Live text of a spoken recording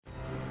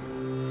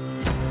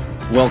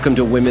Welcome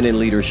to Women in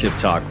Leadership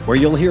Talk, where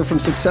you'll hear from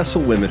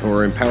successful women who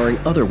are empowering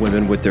other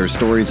women with their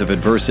stories of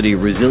adversity,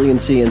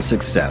 resiliency, and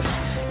success.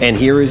 And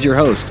here is your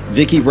host,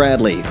 Vicki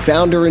Bradley,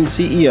 founder and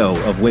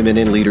CEO of Women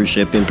in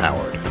Leadership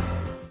Empowered.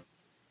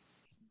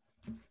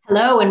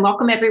 Hello, and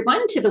welcome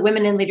everyone to the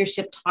Women in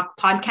Leadership Talk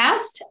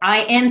podcast. I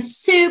am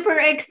super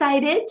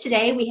excited.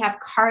 Today we have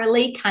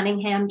Carly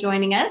Cunningham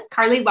joining us.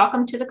 Carly,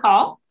 welcome to the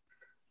call.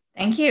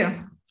 Thank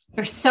you.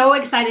 We're so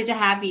excited to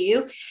have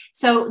you.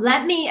 So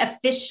let me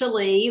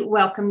officially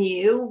welcome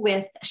you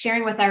with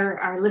sharing with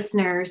our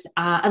listeners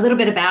a little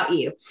bit about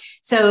you.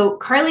 So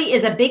Carly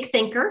is a big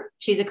thinker.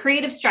 She's a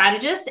creative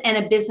strategist and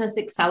a business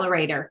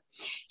accelerator.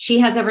 She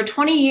has over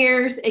 20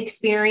 years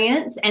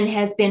experience and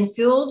has been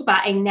fueled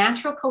by a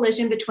natural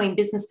collision between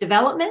business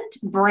development,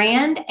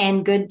 brand,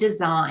 and good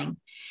design.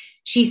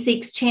 She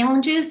seeks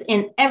challenges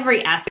in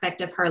every aspect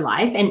of her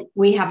life, and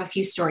we have a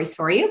few stories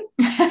for you,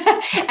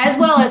 as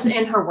well as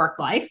in her work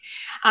life,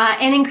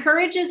 and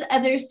encourages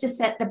others to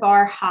set the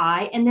bar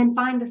high and then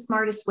find the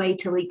smartest way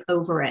to leap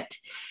over it.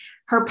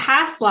 Her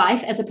past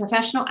life as a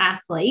professional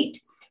athlete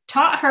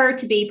taught her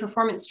to be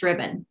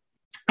performance-driven,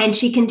 and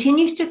she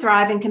continues to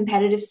thrive in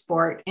competitive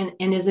sport and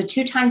is a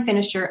two-time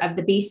finisher of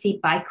the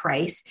BC Bike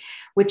Race,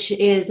 which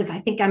is, if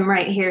I think I'm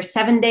right here,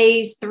 7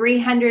 days,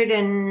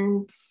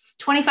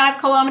 325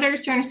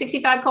 kilometers,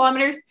 365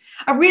 kilometers,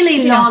 a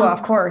really long,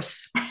 of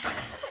course,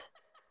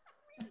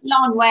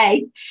 long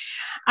way.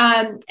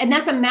 And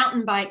that's a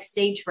mountain bike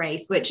stage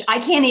race, which I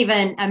can't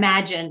even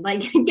imagine.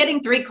 Like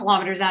getting 3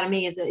 kilometers out of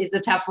me is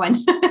a tough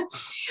one.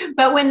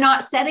 But when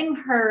not setting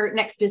her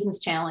next business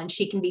challenge,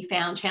 she can be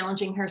found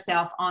challenging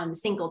herself on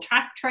single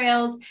track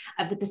trails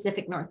of the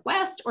Pacific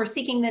Northwest or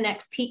seeking the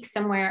next peak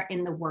somewhere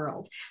in the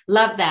world.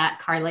 Love that,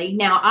 Carly.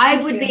 Now, I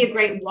would be a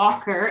great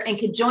walker and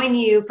could join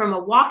you from a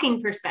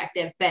walking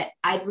perspective, but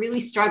I'd really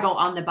struggle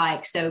on the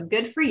bike. So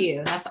good for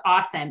you. That's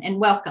awesome. And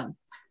welcome.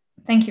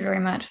 Thank you very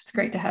much. It's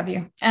great to have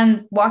you.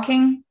 And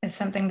walking is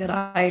something that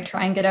I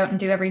try and get out and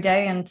do every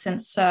day. And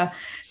since the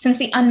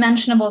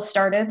unmentionable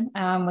started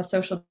with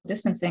social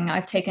distancing,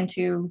 I've taken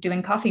to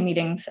doing coffee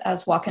meetings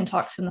as walk and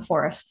talks in the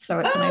forest. So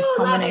it's a nice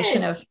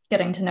combination of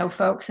getting to know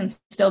folks and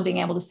still being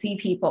able to see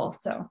people.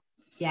 So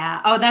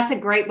yeah. Oh, that's a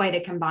great way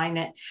to combine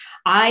it.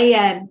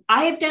 I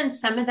have done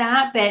some of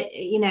that, but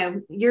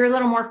you're a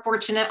little more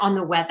fortunate on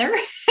the weather.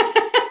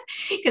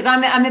 Because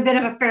I'm a bit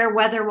of a fair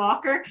weather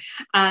walker.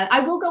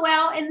 I will go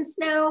out in the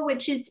snow,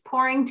 which it's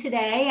pouring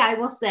today, I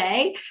will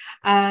say.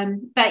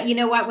 But you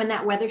know what? When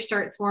that weather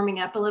starts warming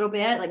up a little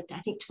bit, like I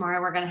think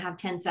tomorrow we're going to have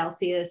 10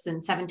 Celsius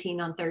and 17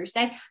 on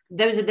Thursday.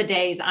 Those are the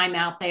days I'm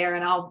out there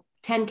and I'll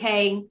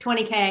 10K,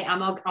 20K,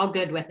 I'm all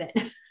good with it.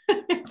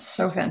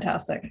 So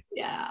fantastic.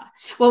 Yeah.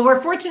 Well,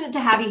 we're fortunate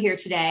to have you here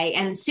today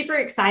and super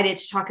excited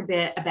to talk a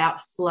bit about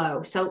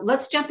flow. So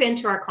let's jump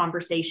into our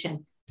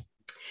conversation.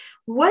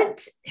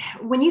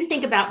 When you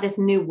think about this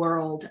new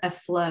world of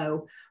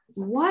flow,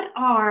 what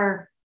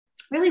are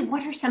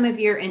some of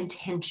your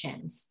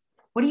intentions?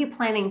 What are you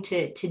planning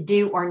to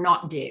do or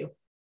not do?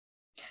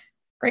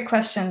 Great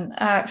question.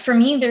 For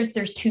me,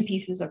 there's two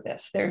pieces of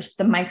this. There's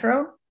the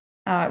micro,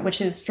 which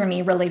is for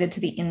me related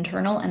to the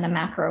internal, and the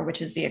macro,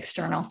 which is the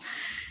external.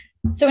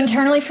 So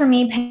internally for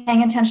me,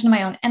 paying attention to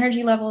my own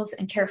energy levels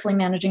and carefully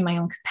managing my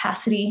own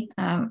capacity.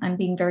 I'm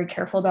being very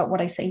careful about what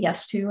I say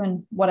yes to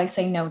and what I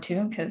say no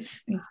to, because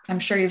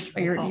I'm sure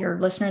your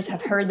listeners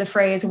have heard the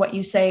phrase, what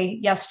you say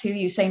yes to,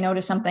 you say no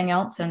to something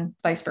else, and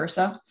vice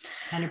versa.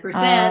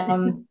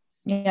 100%.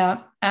 Yeah.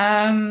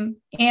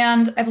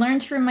 And I've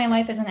learned through my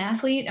life as an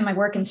athlete and my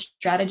work in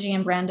strategy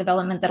and brand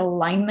development that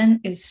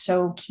alignment is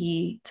so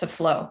key to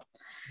flow.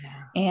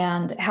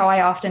 And how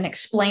I often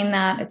explain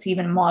that, it's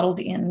even modeled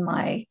in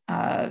my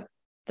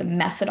the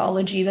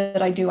methodology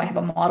that I do. I have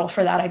a model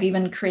for that. I've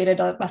even created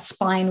a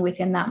spine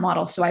within that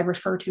model. So I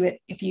refer to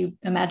it, if you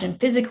imagine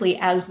physically,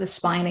 as the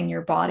spine in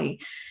your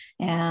body.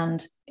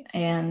 And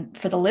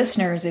for the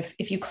listeners,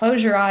 if you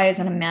close your eyes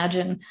and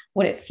imagine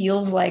what it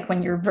feels like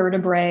when your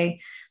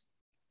vertebrae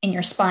in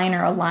your spine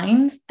are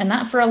aligned, and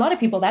that for a lot of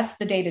people, that's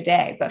the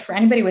day-to-day. But for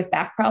anybody with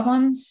back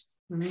problems,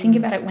 think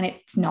about it when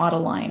it's not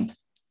aligned.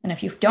 And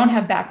if you don't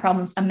have back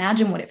problems,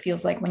 imagine what it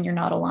feels like when you're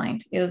not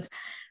aligned. Is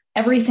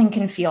everything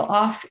can feel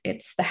off.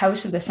 It's the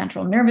house of the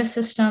central nervous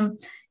system,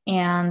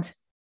 and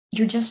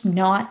you're just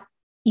not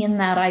in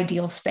that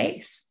ideal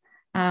space.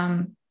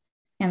 And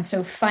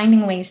so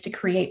finding ways to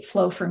create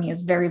flow for me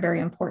is very, very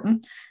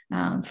important.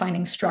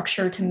 Finding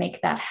structure to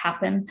make that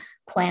happen.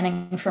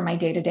 Planning for my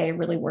day-to-day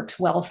really works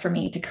well for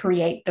me to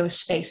create those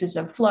spaces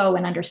of flow,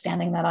 and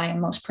understanding that I am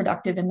most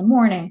productive in the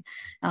morning.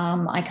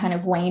 I kind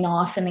of wane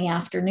off in the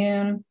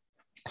afternoon.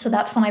 So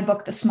that's when I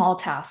book the small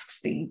tasks,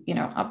 the,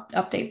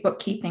 update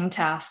bookkeeping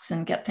tasks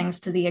and get things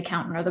to the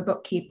accountant or the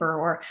bookkeeper,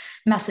 or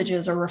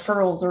messages or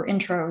referrals or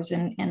intros,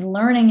 and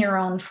learning your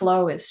own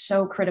flow is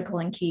so critical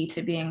and key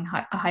to being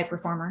a high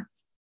performer.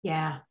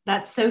 Yeah,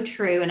 that's so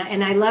true.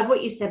 And I love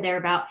what you said there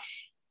about,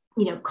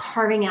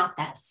 carving out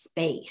that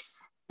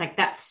space. Like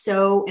that's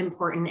so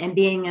important, and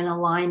being in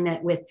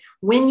alignment with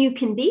when you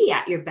can be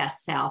at your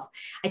best self.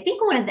 I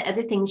think one of the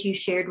other things you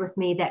shared with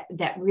me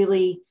that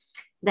really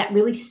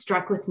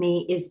struck with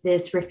me is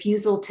this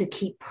refusal to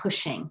keep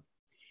pushing.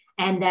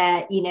 And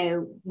that,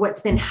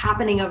 what's been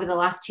happening over the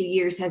last 2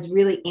 years has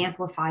really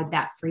amplified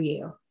that for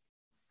you.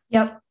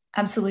 Yep,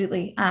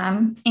 absolutely.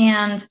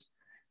 And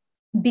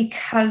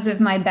because of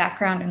my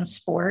background in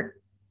sport,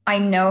 I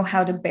know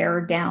how to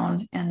bear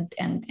down and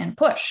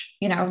push.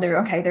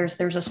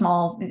 There's a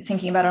small,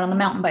 thinking about it on the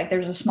mountain bike,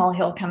 there's a small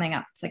hill coming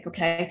up. It's like,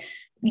 okay,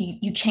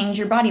 you change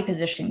your body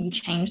position, you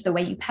change the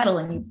way you pedal,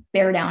 and you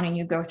bear down and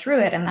you go through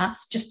it. And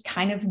that's just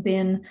kind of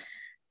been,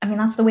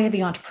 that's the way of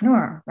the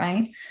entrepreneur,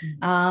 right?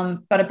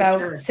 But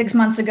about 6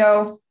 months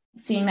ago,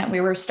 seeing that we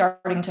were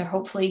starting to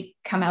hopefully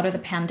come out of the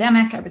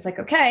pandemic, I was like,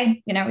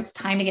 okay, it's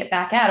time to get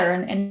back at her.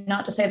 And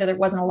not to say that there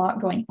wasn't a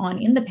lot going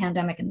on in the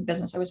pandemic in the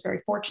business. I was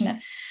very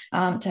fortunate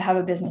to have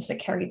a business that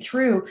carried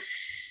through.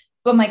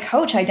 But my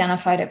coach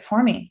identified it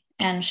for me.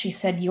 And she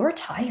said, "You're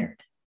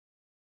tired."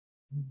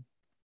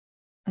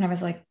 And I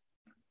was like,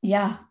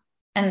 yeah.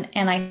 And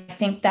I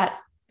think that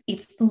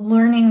it's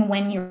learning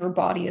when your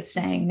body is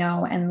saying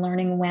no, and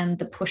learning when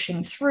the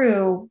pushing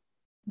through,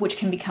 which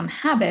can become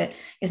habit,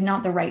 is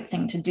not the right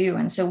thing to do.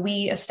 And so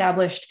we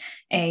established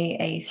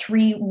a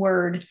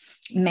 3-word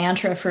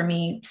mantra for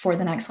me for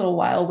the next little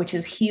while, which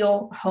is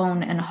heal,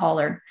 hone, and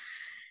holler.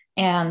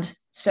 And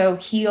so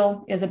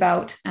heal is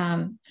about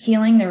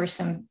healing. There were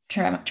some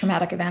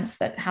traumatic events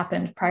that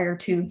happened prior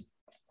to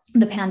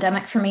the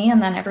pandemic for me,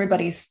 and then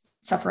everybody's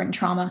suffering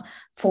trauma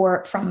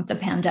from the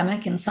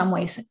pandemic in some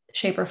way,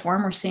 shape, or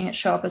form. We're seeing it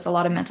show up as a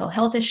lot of mental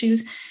health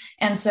issues.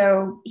 And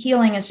so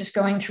healing is just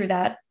going through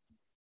that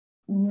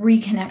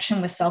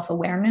reconnection with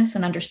self-awareness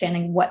and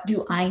understanding, what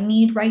do I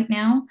need right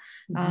now?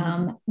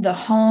 The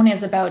hone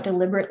is about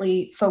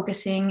deliberately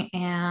focusing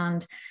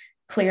and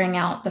clearing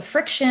out the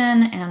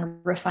friction and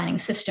refining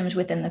systems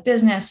within the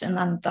business. And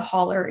then the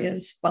holler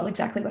is, well,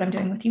 exactly what I'm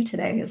doing with you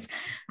today, is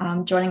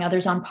joining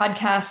others on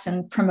podcasts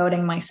and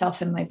promoting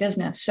myself and my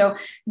business. So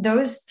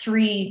those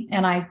 3,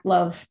 and I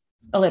love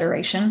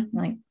alliteration,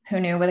 like who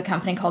knew, with a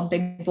company called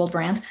Big Bold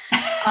Brand.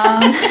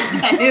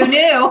 Who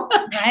knew?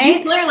 Right?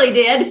 You clearly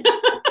did.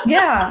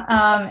 Yeah.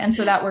 And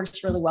so that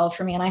works really well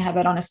for me. And I have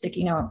it on a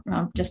sticky note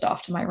just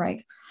off to my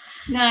right.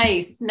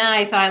 Nice.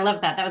 I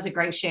love that. That was a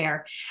great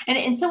share. And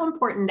it's so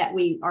important that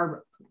we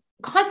are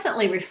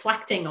constantly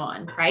reflecting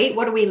on, right?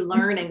 What are we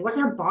learning? What's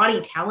our body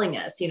telling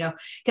us,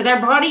 because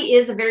our body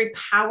is a very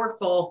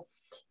powerful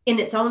in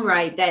its own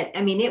right, that,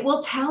 it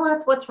will tell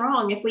us what's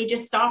wrong if we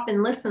just stop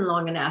and listen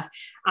long enough.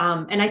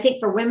 And I think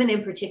for women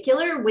in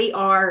particular, we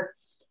are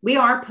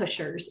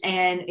pushers,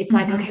 and it's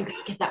like, okay, we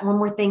got to get that one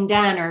more thing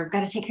done, or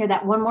got to take care of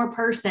that one more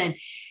person,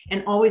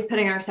 and always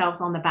putting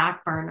ourselves on the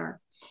back burner.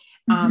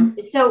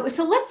 So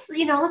let's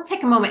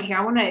take a moment here.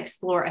 I want to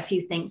explore a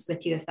few things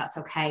with you, if that's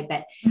okay.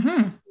 But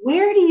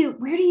where do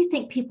you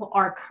think people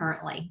are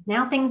currently?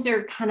 Now things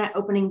are kind of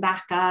opening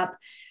back up.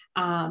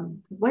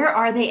 Where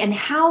are they, and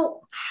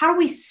how do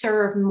we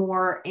serve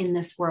more in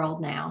this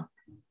world now?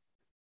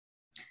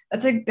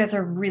 That's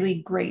a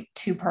really great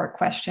 2-part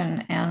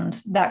question. And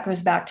that goes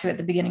back to, at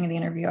the beginning of the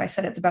interview, I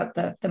said it's about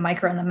the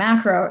micro and the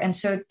macro. And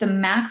so the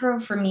macro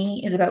for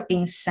me is about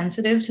being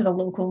sensitive to the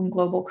local and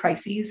global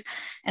crises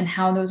and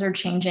how those are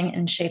changing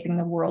and shaping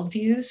the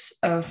worldviews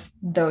of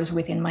those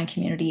within my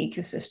community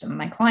ecosystem,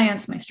 my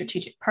clients, my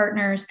strategic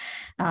partners,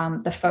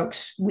 the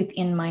folks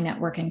within my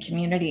network and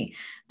community.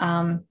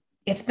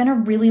 It's been a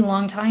really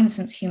long time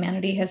since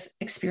humanity has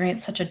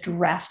experienced such a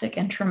drastic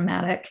and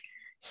traumatic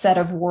set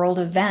of world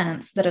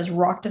events that has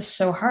rocked us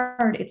so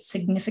hard. It's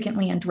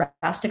significantly and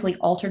drastically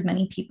altered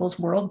many people's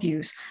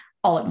worldviews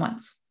all at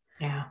once.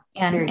 Yeah.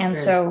 And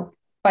so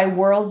by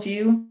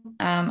worldview,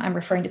 I'm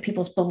referring to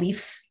people's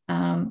beliefs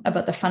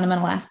about the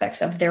fundamental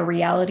aspects of their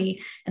reality,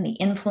 and the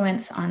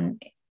influence on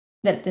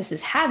that this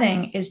is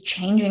having is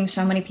changing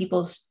so many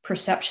people's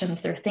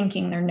perceptions, their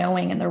thinking, their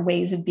knowing, and their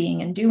ways of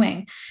being and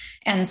doing.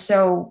 And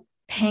so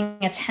paying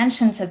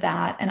attention to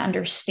that and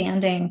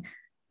understanding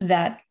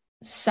that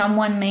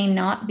someone may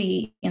not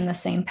be in the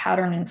same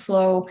pattern and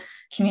flow,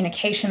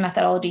 communication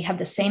methodology, have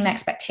the same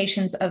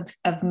expectations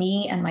of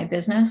me and my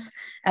business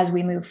as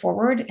we move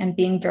forward, and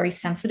being very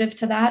sensitive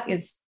to that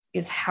is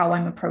how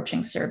I'm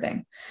approaching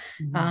serving.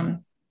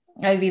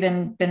 I've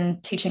even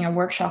been teaching a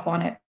workshop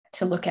on it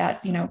to look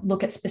at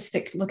a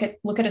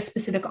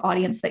specific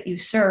audience that you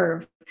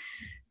serve,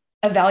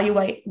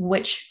 evaluate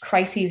which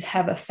crises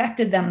have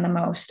affected them the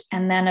most,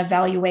 and then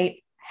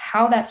evaluate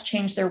how that's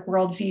changed their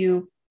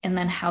worldview, and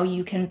then how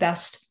you can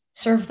best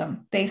serve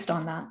them based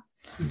on that.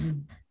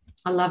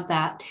 I love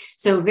that.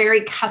 So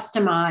very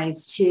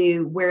customized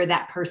to where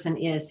that person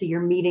is. So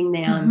you're meeting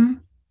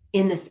them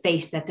in the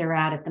space that they're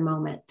at the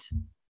moment.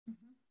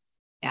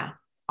 Yeah.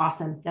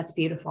 Awesome. That's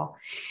beautiful.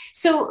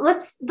 So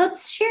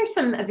let's share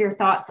some of your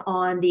thoughts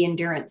on the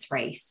endurance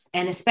race,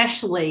 and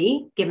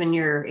especially given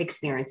your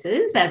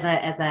experiences as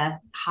a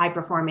high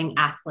performing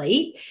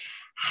athlete,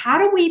 how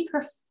do we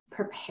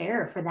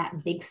prepare for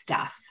that big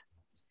stuff?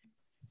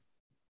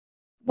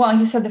 Well,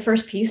 you said the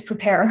first piece,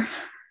 prepare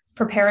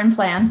and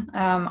plan.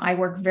 I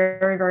work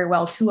very, very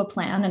well to a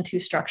plan and to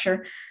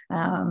structure.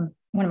 One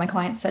of my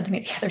clients said to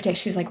me the other day,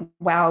 she's like,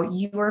 wow,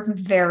 you are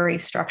very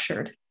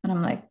structured. And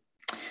I'm like,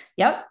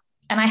 yep.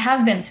 And I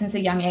have been since a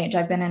young age.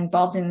 I've been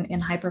involved in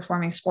high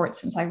performing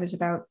sports since I was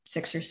about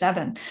 6 or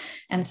 7.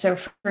 And so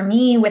for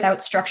me,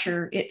 without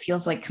structure, it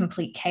feels like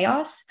complete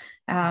chaos.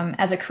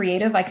 As a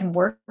creative, I can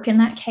work in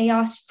that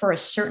chaos for a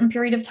certain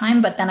period of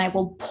time, but then I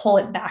will pull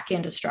it back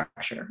into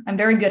structure. I'm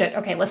very good at,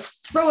 okay, let's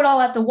throw it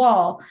all at the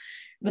wall.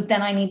 But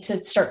then I need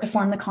to start to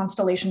form the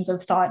constellations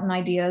of thought and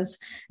ideas,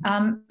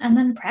 and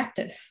then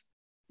practice.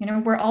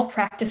 We're all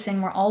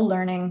practicing, we're all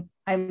learning.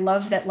 I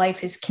love that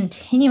life is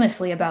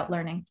continuously about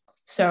learning.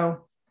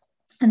 So,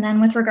 and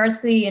then with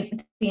regards to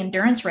the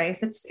endurance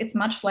race, it's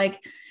much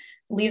like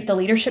the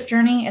leadership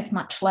journey. It's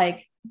much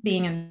like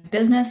being in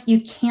business. You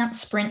can't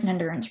sprint an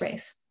endurance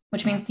race,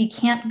 which means you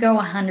can't go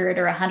 100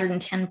 or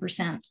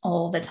 110%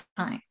 all the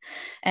time.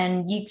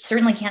 And you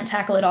certainly can't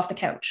tackle it off the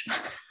couch.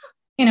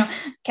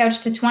 Couch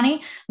to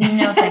 20.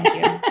 No, thank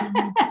you.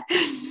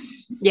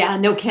 Yeah,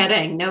 no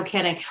kidding. No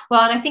kidding.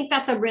 Well, and I think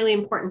that's a really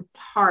important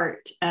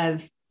part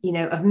of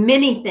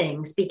many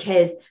things,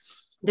 because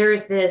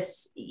there's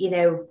this,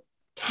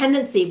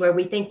 tendency where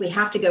we think we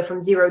have to go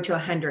from 0 to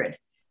 100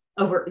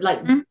 over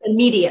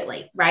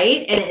immediately.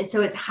 Right. And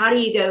so it's, how do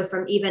you go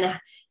from even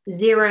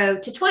 0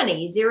 to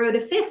 20, 0 to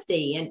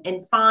 50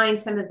 and find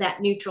some of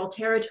that neutral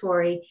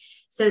territory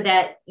so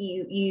that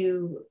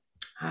you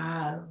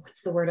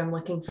what's the word I'm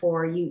looking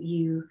for?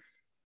 You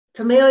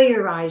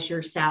familiarize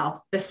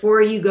yourself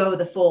before you go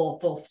the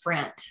full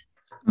sprint,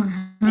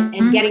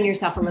 and getting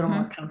yourself a little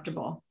more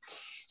comfortable.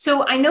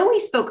 So I know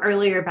we spoke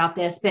earlier about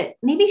this, but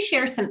maybe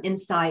share some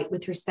insight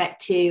with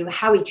respect to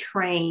how we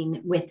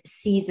train with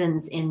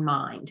seasons in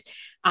mind.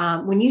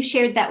 When you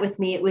shared that with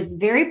me, it was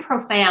very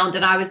profound.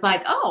 And I was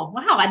like, oh,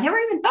 wow, I never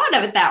even thought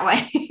of it that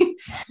way.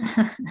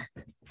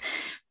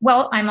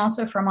 Well, I'm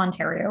also from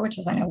Ontario, which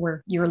is, I know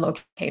where you're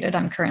located.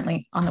 I'm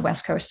currently on the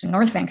West Coast in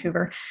North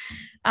Vancouver.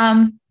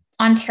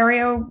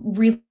 Ontario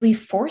really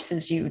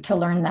forces you to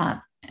learn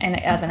that,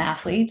 and as an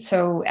athlete.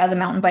 So as a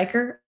mountain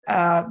biker,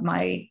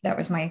 that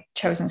was my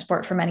chosen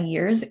sport for many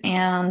years.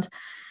 And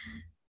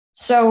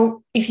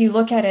so if you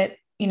look at it,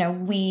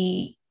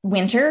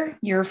 winter,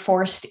 you're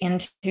forced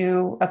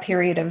into a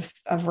period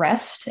of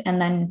rest. And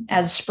then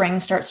as spring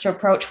starts to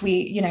approach,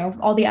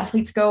 all the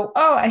athletes go,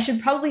 oh, I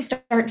should probably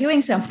start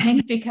doing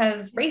something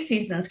because race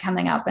season's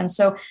coming up. And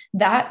so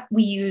that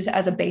we use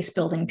as a base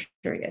building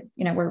period.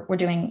 We're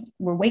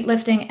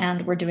weightlifting,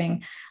 and we're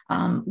doing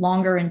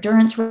longer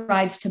endurance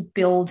rides to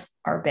build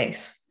our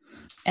base.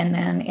 And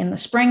then in the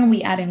spring,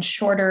 we add in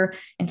shorter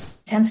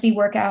intensity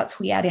workouts.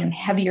 We add in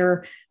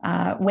heavier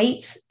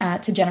weights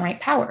to generate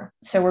power.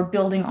 So we're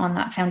building on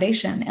that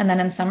foundation. And then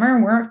in summer,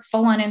 we're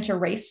full on into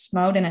race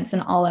mode, and it's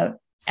an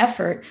all-out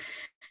effort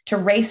to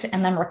race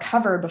and then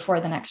recover before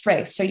the next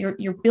race. So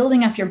you're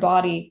building up your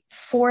body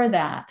for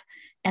that.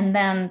 And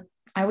then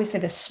I always say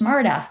the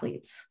smart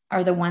athletes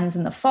are the ones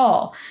in the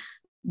fall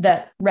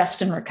that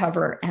rest and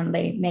recover, and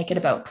they make it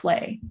about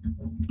play.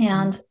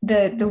 And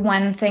the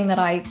one thing that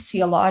I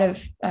see a lot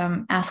of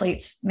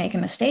athletes make a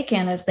mistake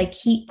in is they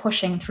keep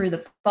pushing through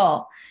the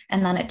fall,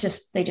 and then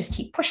they just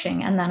keep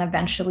pushing. And then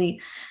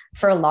eventually,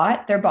 for a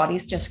lot, their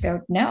bodies just go,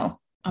 no,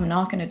 I'm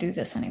not going to do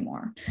this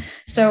anymore.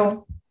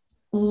 So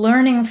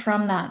learning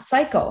from that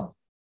cycle,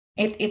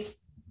 it's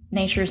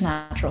nature's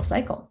natural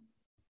cycle.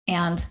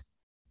 And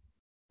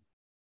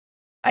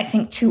I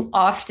think too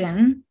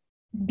often,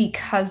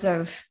 because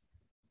of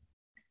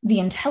the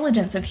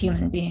intelligence of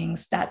human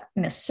beings, that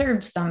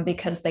misserves them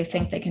because they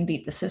think they can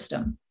beat the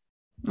system.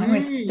 I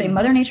always say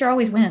Mother Nature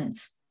always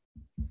wins.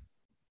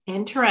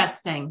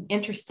 Interesting.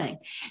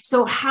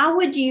 So how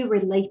would you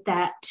relate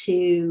that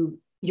to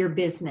your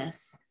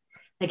business?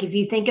 Like if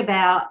you think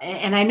about,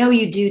 and I know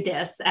you do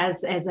this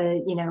as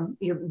a,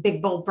 your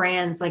big, bold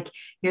brands, like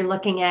you're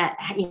looking at,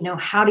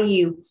 how do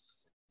you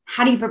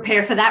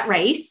prepare for that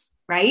race?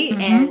 Right.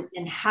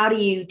 And how do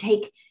you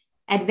take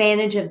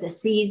advantage of the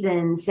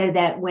season so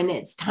that when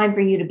it's time for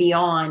you to be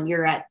on,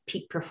 you're at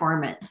peak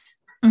performance?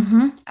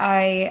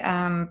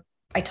 I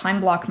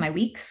time block my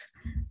weeks.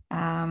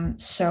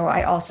 So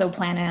I also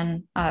plan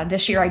in,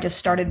 this year I just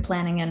started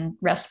planning in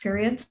rest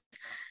periods.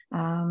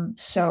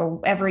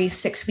 So every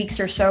 6 weeks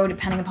or so,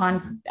 depending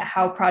upon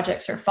how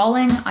projects are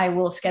falling, I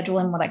will schedule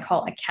in what I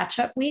call a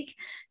catch-up week.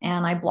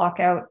 And I block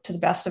out, to the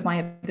best of my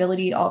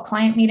ability, all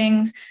client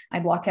meetings. I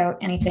block out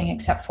anything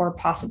except for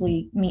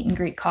possibly meet and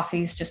greet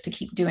coffees, just to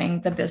keep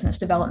doing the business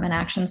development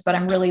actions. But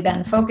I'm really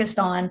then focused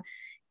on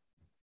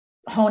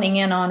honing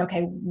in on,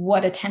 okay,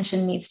 what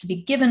attention needs to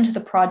be given to the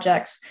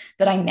projects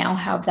that I now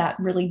have that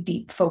really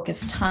deep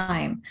focused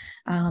time.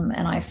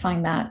 And I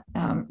find that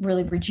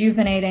really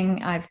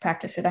rejuvenating. I've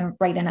practiced it. I'm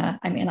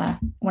in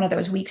one of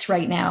those weeks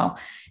right now.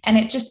 And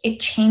it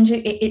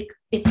changes,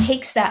 it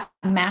takes that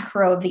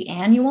macro of the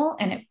annual,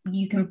 and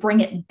you can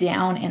bring it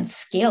down and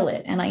scale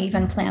it. And I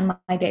even plan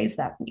my days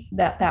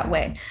that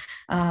way.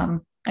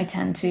 I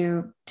tend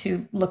to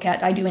look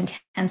at, I do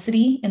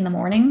intensity in the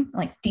morning,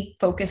 like deep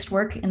focused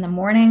work in the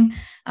morning.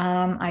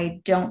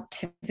 I don't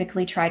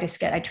typically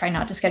I try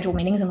not to schedule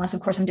meetings unless,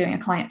 of course, I'm doing a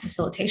client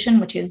facilitation,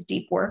 which is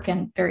deep work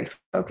and very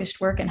focused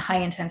work and high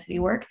intensity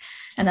work.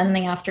 And then in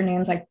the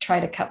afternoons, I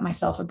try to cut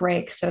myself a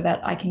break so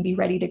that I can be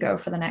ready to go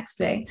for the next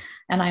day.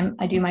 And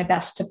I do my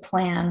best to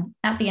plan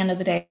at the end of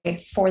the day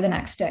for the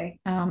next day.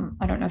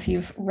 I don't know if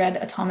you've read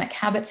Atomic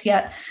Habits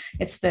yet.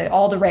 It's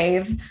all the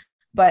rave,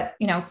 but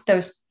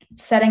those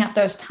setting up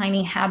those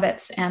tiny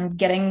habits and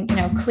getting,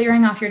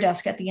 clearing off your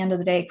desk at the end of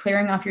the day,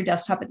 clearing off your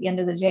desktop at the end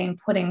of the day, and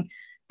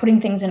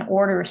putting things in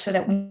order so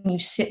that when you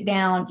sit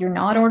down, you're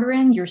not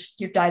ordering, you're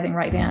diving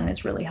right in,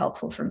 is really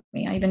helpful for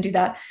me. I even do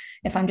that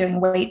if I'm doing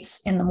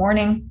weights in the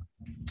morning.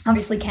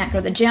 Obviously can't go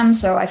to the gym,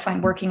 so I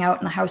find working out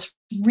in the house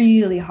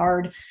really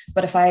hard.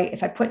 But if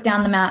I put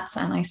down the mats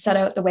and I set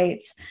out the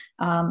weights,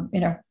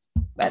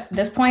 at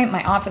this point,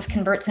 my office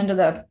converts into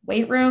the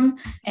weight room.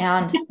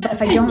 But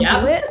if I don't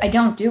do it, I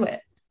don't do it.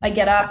 I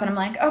get up and I'm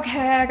like,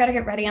 okay, I got to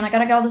get ready and I got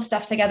to get all this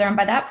stuff together. And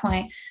by that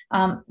point,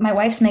 my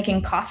wife's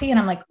making coffee and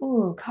I'm like,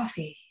 ooh,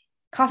 coffee.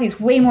 Coffee's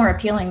way more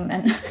appealing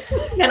than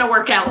a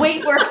workout.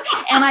 Weight work.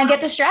 And I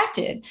get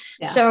distracted.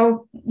 Yeah.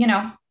 So,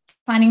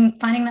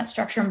 finding that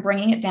structure and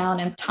bringing it down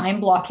and time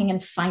blocking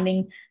and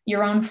finding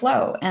your own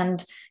flow.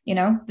 And,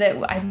 that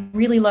I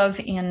really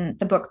love in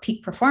the book,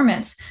 Peak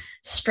Performance,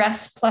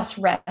 stress plus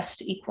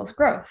rest equals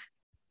growth.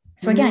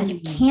 So again,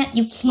 you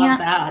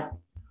can't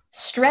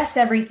stress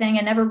everything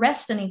and never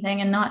rest anything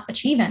and not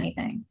achieve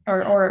anything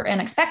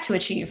and expect to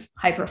achieve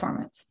high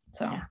performance.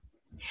 So, yeah.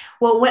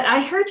 Well, what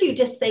I heard you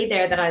just say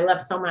there that I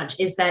love so much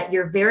is that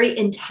you're very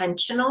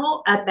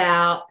intentional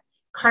about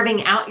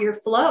carving out your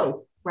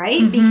flow, right?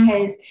 Mm-hmm.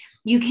 Because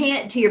you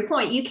can't, to your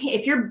point,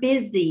 if you're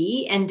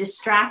busy and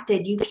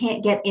distracted, you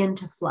can't get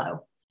into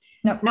flow.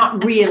 No,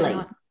 not really.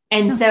 Not.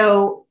 And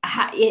so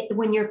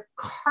when you're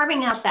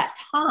carving out that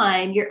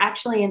time, you're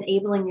actually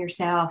enabling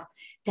yourself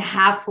to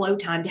have flow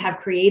time, to have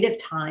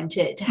creative time,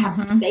 to have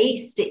mm-hmm.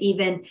 space to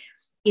even,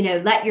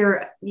 let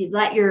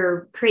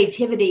your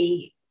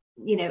creativity,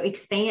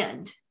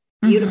 expand.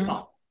 Beautiful.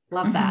 Mm-hmm.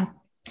 Love mm-hmm. that.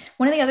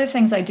 One of the other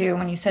things I do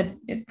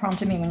it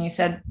prompted me when you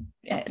said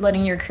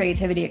letting your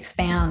creativity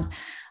expand.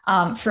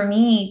 For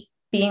me,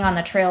 being on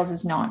the trails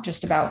is not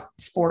just about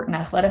sport and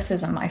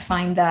athleticism. I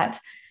find that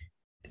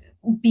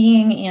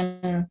being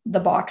in the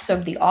box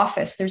of the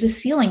office, there's a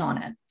ceiling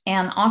on it.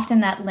 And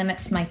often that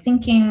limits my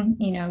thinking.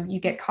 You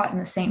get caught in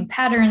the same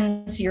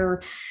patterns.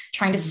 You're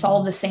trying to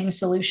solve the same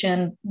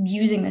solution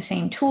using the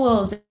same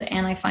tools.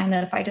 And I find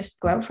that if I just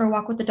go out for a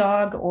walk with the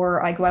dog,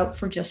 or I go out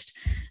for just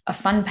a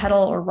fun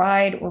pedal or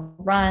ride or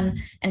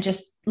run, and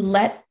just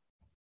let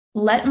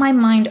my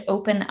mind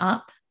open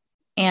up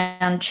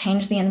and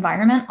change the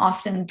environment,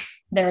 often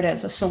there it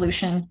is, a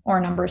solution or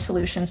a number of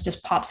solutions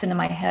just pops into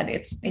my head.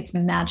 It's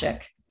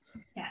magic.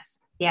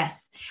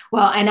 Yes.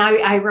 Well, and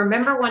I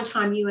remember one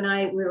time we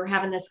were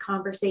having this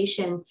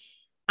conversation,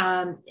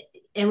 and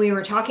we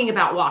were talking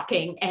about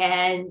walking,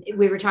 and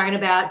we were talking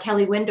about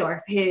Kelly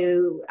Windorf,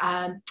 who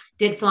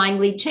did flying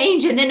lead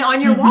change. And then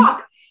on your mm-hmm.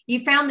 walk,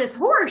 you found this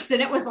horse,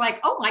 and it was like,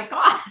 oh my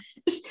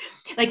gosh,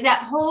 like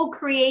that whole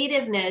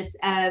creativeness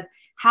of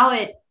how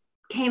it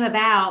came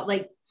about.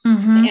 Like,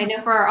 mm-hmm. I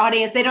know for our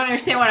audience, they don't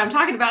understand what I'm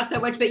talking about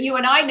so much, but you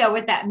and I know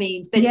what that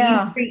means. But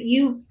yeah.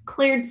 you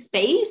cleared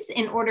space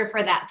in order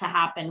for that to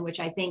happen, which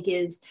I think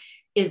is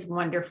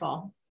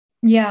wonderful.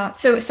 Yeah.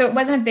 So it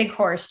wasn't a big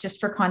horse,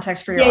 just for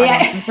context for your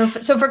audience. Yeah.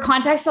 And so for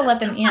context to let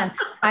them in,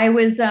 I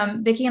was,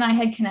 Vicki and I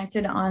had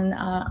connected on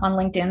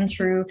LinkedIn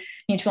through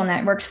mutual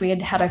networks. We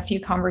had a few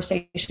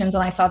conversations,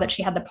 and I saw that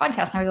she had the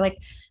podcast, and I was like,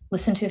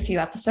 listened to a few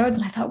episodes,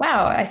 and I thought,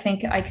 wow, I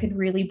think I could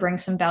really bring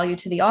some value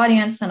to the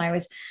audience. And I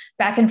was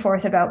back and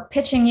forth about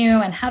pitching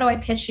you and how do I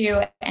pitch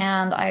you?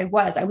 And I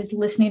was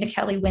listening to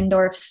Kelly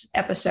Windorf's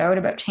episode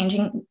about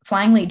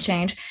flying lead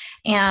change.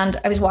 And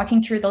I was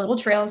walking through the little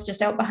trails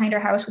just out behind our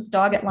house with the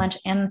dog at lunch.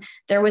 And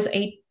there was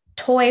a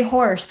toy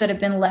horse that had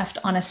been left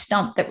on a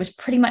stump that was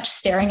pretty much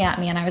staring at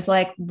me. And I was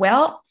like,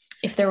 well,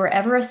 if there were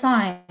ever a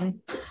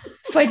sign.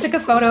 So I took a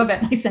photo of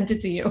it and I sent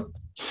it to you.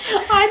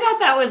 I thought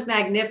that was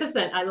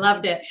magnificent. I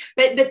loved it.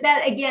 But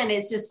that again,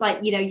 it's just like,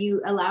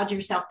 you allowed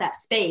yourself that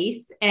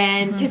space,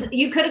 and because mm-hmm.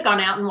 you could have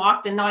gone out and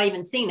walked and not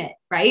even seen it.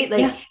 Right.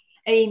 Like, yeah.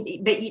 I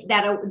mean, but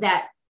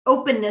that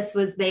openness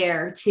was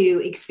there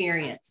to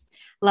experience.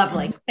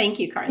 Lovely. Mm-hmm. Thank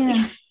you, Carly.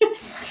 Yeah.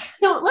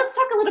 So let's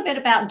talk a little bit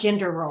about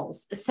gender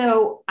roles.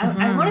 So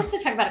mm-hmm. I want us to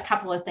talk about a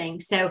couple of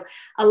things. So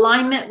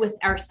alignment with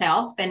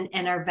ourselves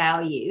and our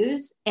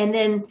values, and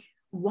then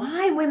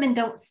why women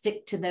don't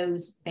stick to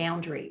those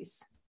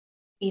boundaries.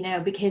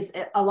 Because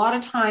a lot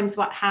of times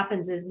what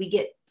happens is we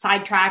get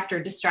sidetracked or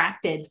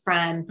distracted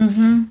from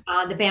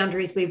mm-hmm. The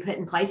boundaries we put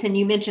in place. And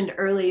you mentioned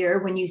earlier,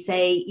 when you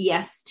say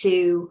yes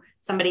to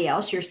somebody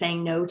else, you're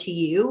saying no to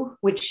you,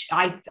 which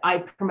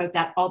I promote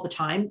that all the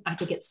time. I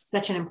think it's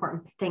such an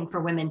important thing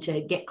for women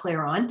to get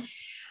clear on.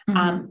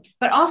 Mm-hmm.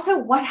 But also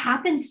what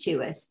happens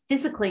to us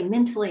physically,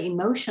 mentally,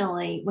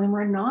 emotionally, when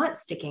we're not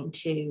sticking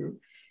to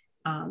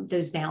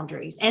those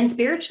boundaries, and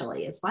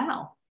spiritually as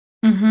well.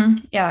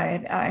 Mm-hmm. Yeah,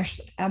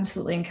 it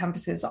absolutely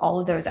encompasses all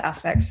of those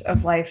aspects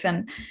of life.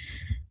 And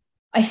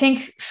I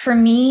think for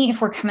me,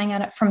 if we're coming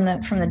at it from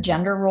the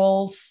gender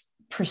roles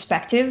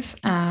perspective,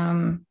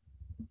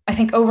 I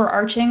think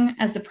overarching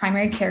as the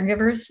primary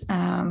caregivers,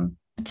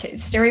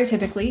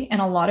 stereotypically in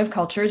a lot of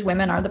cultures,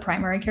 women are the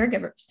primary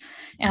caregivers,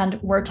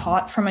 and we're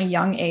taught from a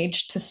young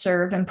age to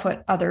serve and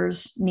put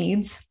others'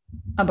 needs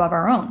above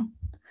our own.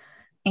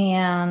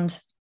 And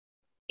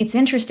it's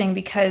interesting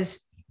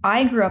because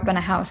I grew up in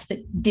a house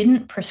that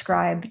didn't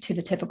prescribe to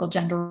the typical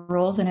gender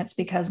roles. And it's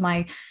because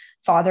my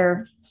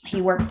father,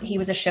 he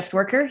was a shift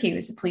worker. He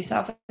was a police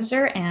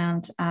officer.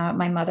 And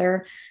my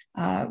mother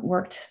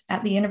worked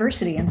at the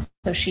university. And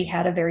so she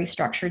had a very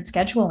structured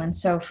schedule. And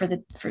so for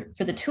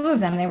the two of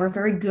them, they were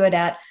very good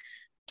at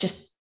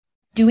just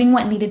doing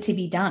what needed to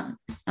be done.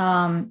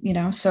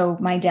 So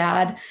my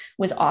dad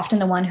was often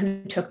the one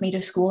who took me to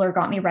school or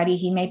got me ready.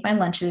 He made my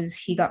lunches.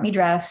 He got me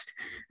dressed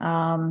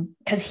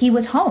because he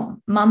was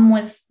home. Mom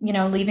was,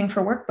 leaving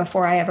for work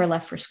before I ever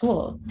left for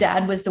school.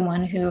 Dad was the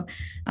one who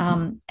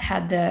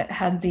had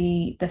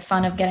the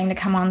fun of getting to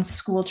come on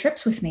school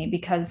trips with me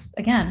because,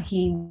 again,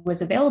 he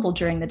was available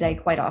during the day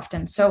quite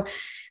often. So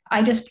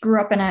I just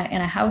grew up in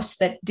a house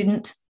that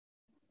didn't,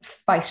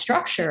 by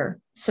structure,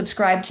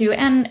 subscribe to,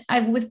 and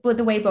with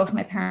the way both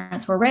my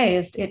parents were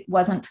raised, it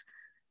wasn't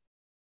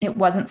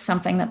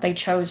something that they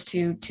chose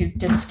to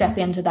just step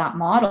into that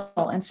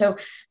model. And so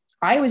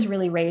I was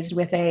really raised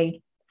with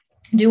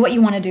do what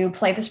you want to do,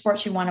 play the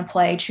sports you want to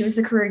play, choose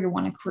the career you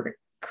want to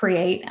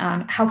create.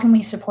 How can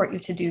we support you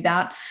to do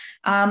that?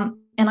 And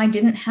I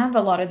didn't have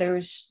a lot of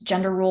those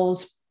gender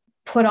roles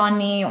put on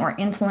me or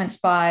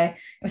influenced by.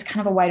 It was kind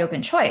of a wide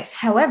open choice.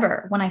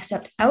 However, when I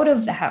stepped out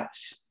of the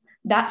house,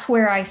 that's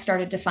where I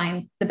started to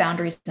find the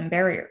boundaries and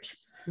barriers,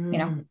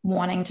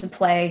 wanting to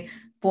play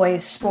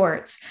boys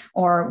sports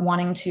or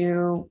wanting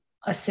to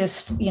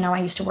assist. I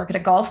used to work at a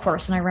golf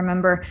course, and I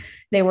remember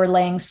they were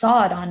laying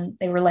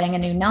they were laying a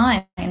new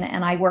 9,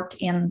 and I worked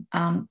in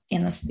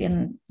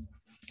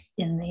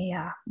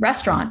the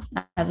restaurant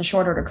as a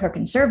short order cook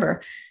and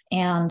server.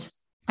 And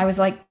I was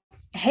like,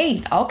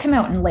 hey, I'll come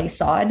out and lay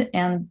sod.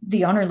 And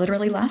the owner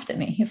literally laughed at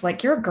me. He's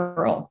like, you're a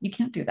girl. You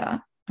can't do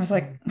that. I was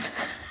like,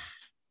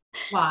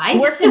 why? I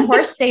worked in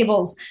horse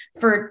stables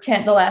for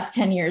the last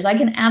 10 years. I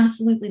can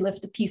absolutely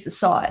lift a piece of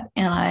sod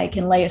and I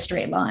can lay a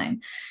straight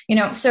line,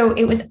 so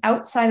it was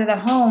outside of the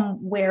home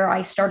where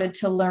I started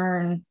to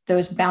learn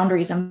those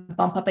boundaries and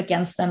bump up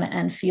against them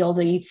and feel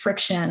the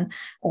friction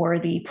or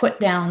the put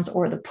downs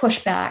or the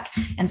pushback.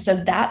 And so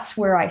that's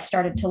where I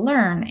started to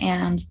learn.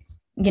 And,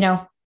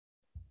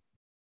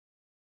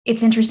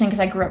 it's interesting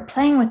because I grew up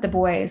playing with the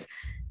boys,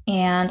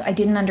 and I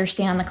didn't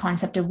understand the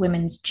concept of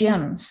women's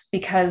gyms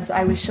because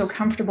I was so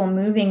comfortable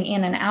moving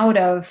in and out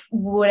of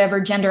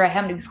whatever gender I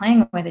happened to be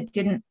playing with. It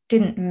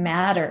didn't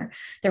matter.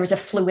 There was a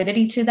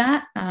fluidity to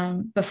that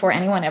before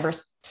anyone ever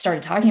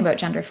started talking about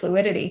gender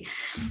fluidity.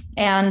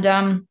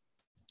 And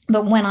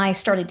but when I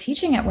started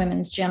teaching at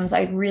women's gyms,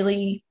 I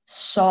really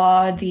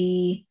saw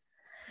the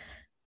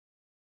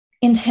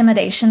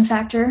intimidation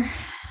factor,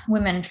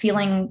 women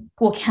feeling,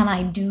 well, can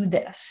I do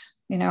this?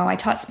 I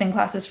taught spin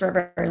classes for a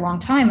very, very long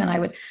time, and I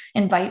would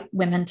invite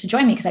women to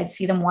join me because I'd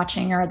see them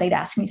watching or they'd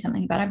ask me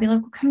something about it. I'd be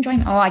like, well, come join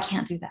me. Oh, I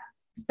can't do that.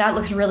 That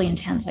looks really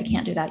intense. I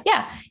can't do that.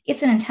 Yeah,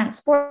 it's an intense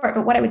sport.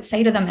 But what I would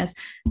say to them is,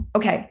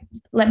 okay,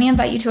 let me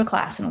invite you to a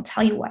class, and I'll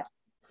tell you what.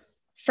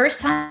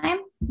 First time,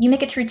 you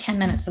make it through 10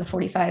 minutes of the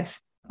 45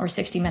 or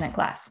 60-minute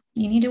class.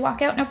 You need to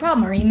walk out, no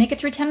problem. Or you make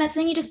it through 10 minutes,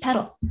 and then you just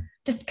pedal.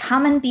 Just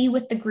come and be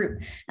with the group.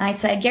 And I'd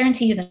say, I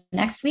guarantee you the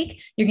next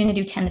week, you're going to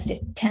do 10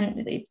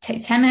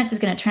 minutes is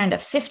going to turn into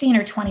 15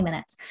 or 20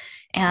 minutes.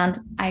 And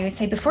I would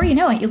say, before you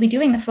know it, you'll be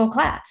doing the full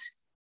class.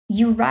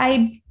 You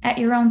ride at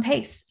your own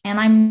pace. And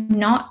I'm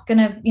not going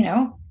to,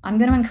 I'm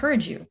going to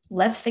encourage you.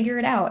 Let's figure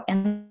it out.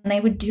 And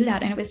they would do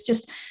that. And it was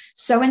just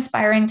so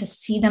inspiring to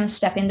see them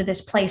step into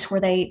this place where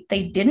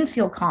they didn't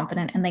feel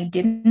confident and they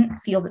didn't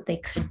feel that they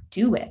could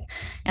do it.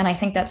 And I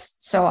think that's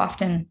so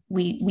often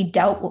we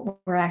doubt what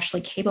we're actually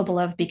capable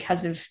of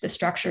because of the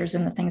structures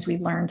and the things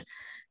we've learned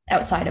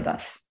outside of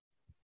us.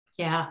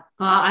 Yeah.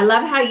 I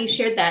love how you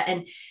shared that.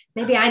 And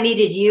maybe I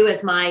needed you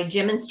as my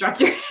gym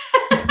instructor,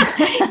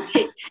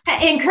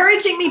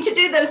 encouraging me to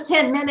do those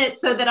 10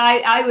 minutes so that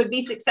I would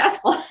be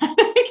successful.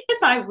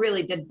 Because I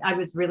really did. I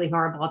was really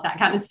horrible at that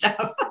kind of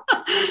stuff.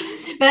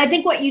 But I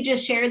think what you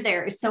just shared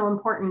there is so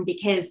important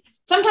because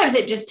sometimes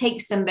it just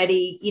takes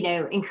somebody,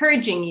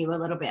 encouraging you a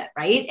little bit,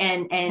 right?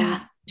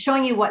 And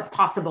showing you what's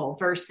possible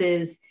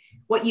versus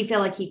what you feel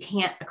like you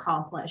can't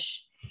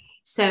accomplish.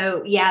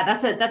 So yeah,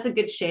 that's a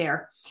good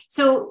share.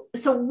 So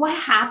what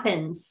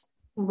happens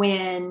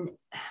what's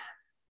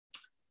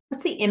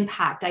the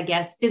impact, I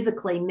guess,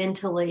 physically,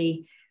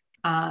 mentally,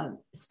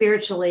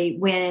 spiritually,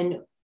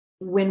 when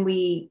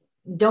we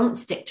don't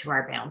stick to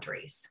our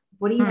boundaries?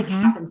 What do you think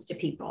happens to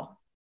people?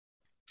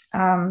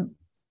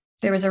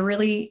 There was a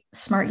really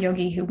smart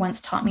yogi who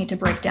once taught me to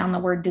break down the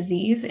word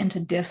disease into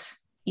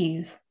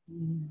dis-ease.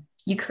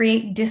 you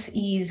create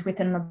dis-ease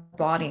within the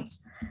body.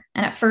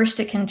 And at first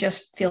it can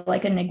just feel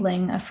like a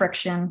niggling, a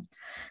friction.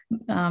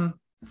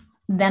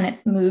 Then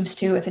it moves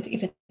to, if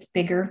it's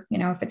bigger,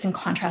 if it's in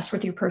contrast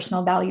with your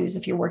personal values,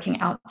 if you're working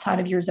outside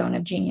of your zone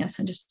of genius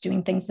and just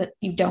doing things that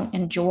you don't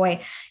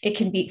enjoy, it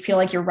can feel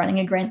like you're running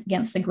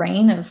against the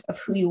grain of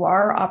who you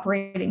are,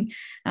 operating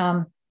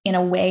in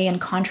a way in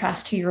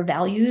contrast to your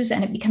values.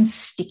 And it becomes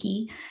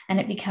sticky, and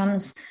it can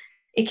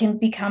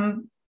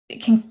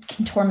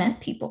torment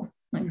people.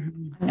 Like,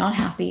 I'm not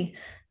happy.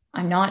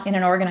 I'm not in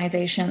an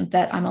organization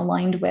that I'm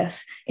aligned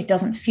with. It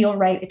doesn't feel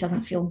right. It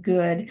doesn't feel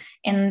good.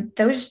 And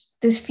those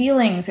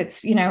feelings,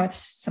 it's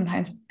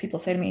sometimes people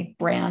say to me,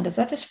 Brand, is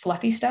that just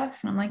fluffy stuff?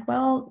 And I'm like,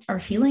 well, are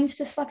feelings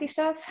just fluffy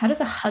stuff? How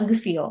does a hug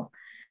feel?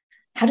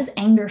 How does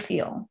anger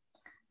feel?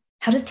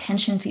 How does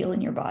tension feel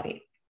in your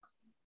body?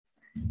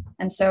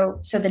 And so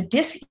the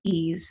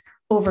dis-ease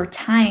over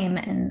time,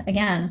 and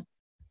again,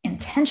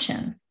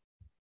 intention,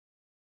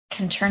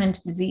 can turn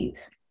into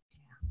disease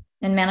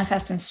and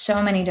manifest in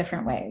so many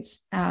different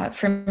ways.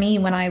 For me,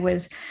 when I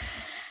was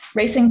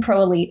racing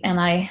pro elite and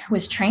I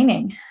was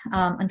training,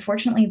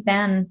 unfortunately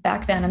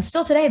back then, and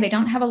still today, they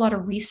don't have a lot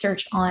of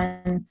research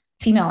on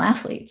female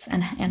athletes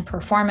and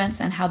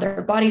performance and how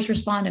their bodies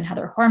respond and how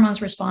their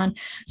hormones respond.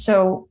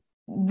 So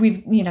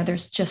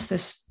there's just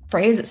this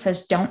phrase that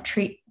says, don't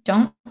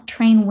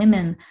train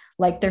women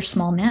like they're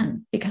small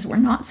men, because we're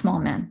not small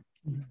men.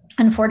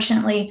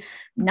 Unfortunately,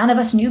 none of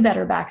us knew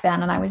better back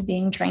then. And I was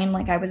being trained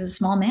like I was a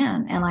small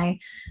man, and I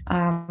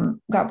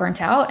got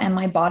burnt out, and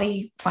my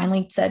body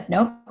finally said,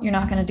 nope, you're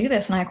not going to do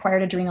this. And I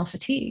acquired adrenal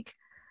fatigue.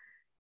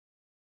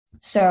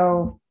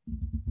 So,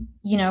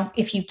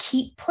 if you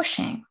keep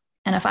pushing,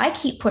 and if I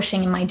keep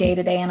pushing in my day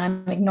to day, and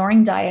I'm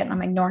ignoring diet and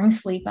I'm ignoring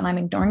sleep and I'm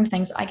ignoring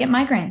things, I get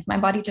migraines. My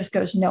body just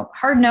goes, no,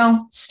 hard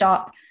no,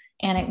 stop.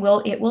 And it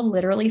will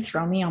literally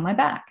throw me on my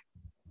back.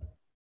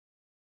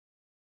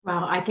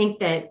 Wow. I think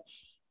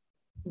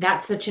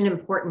that's such an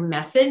important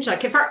message.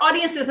 Like, if our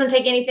audience doesn't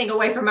take anything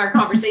away from our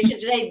conversation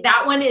today,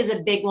 that one is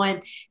a big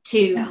one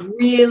to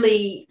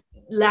really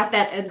let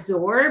that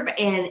absorb,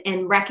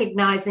 and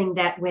recognizing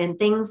that when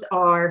things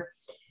are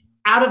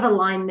out of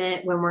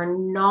alignment, when we're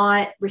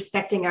not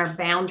respecting our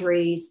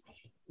boundaries,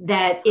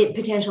 that it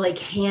potentially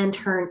can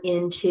turn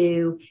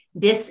into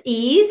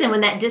dis-ease. And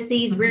when that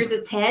dis-ease rears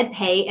its head,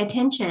 pay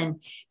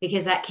attention,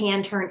 because that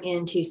can turn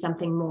into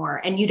something more.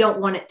 And you don't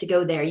want it to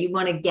go there. You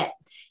want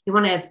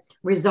to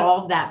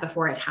resolve that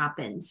before it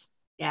happens.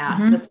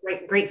 Yeah, that's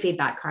great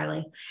feedback,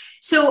 Carly.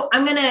 So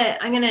I'm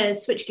gonna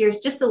switch gears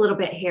just a little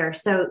bit here.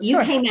 So you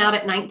came out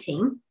at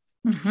 19.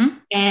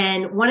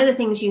 And one of the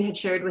things you had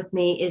shared with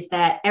me is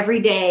that every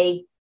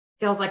day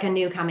feels like a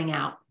new coming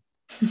out.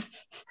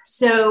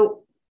 So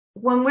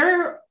when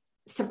we're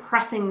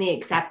suppressing the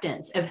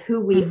acceptance of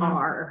who we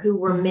are, who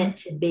we're meant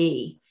to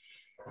be,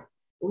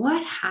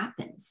 what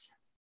happens?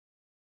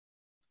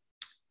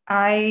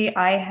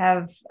 I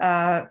have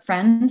a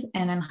friend,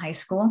 and in high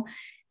school,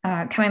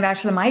 coming back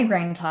to the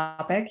migraine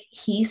topic,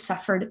 he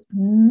suffered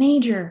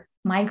major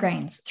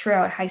migraines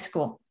throughout high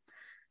school.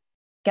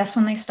 Guess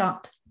when they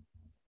stopped?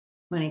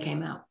 When he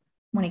came out.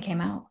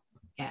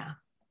 Yeah.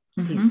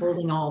 He's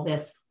holding all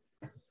this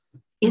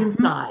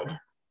inside.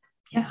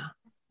 Yeah.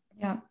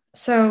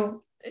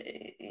 So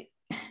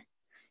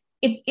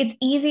it's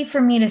easy for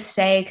me to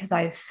say, because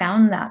I've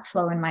found that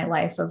flow in my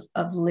life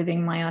of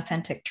living my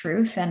authentic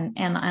truth. And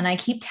I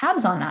keep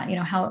tabs on that.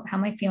 How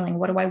am I feeling?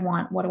 What do I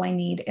want? What do I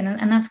need?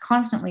 And that's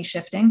constantly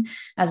shifting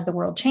as the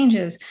world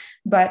changes.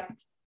 But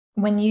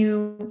when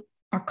you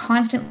are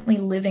constantly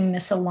living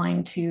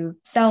misaligned to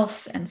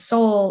self and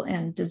soul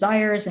and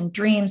desires and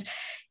dreams,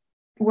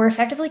 we're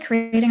effectively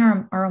creating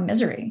our own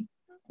misery,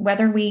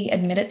 whether we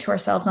admit it to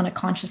ourselves on a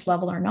conscious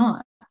level or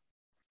not.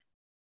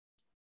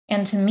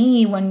 And to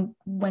me, when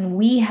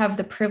we have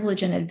the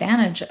privilege and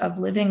advantage of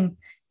living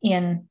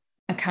in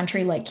a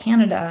country like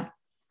Canada,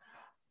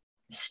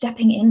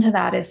 stepping into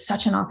that is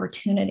such an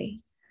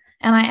opportunity.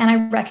 And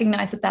I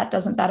recognize that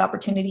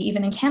opportunity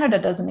even in Canada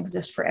doesn't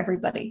exist for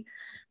everybody.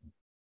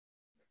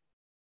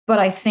 But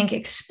I think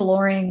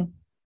exploring,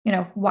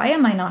 why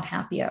am I not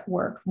happy at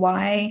work?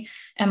 Why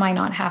am I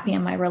not happy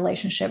in my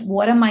relationship?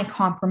 What am I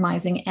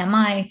compromising?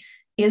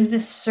 Is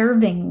this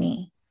serving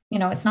me?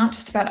 It's not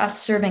just about us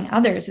serving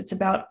others. It's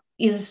about,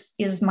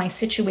 is my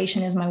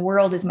situation, is my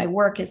world, is my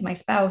work, is my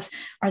spouse,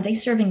 are they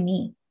serving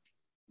me?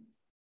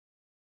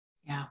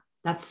 Yeah,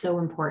 that's so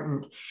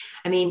important.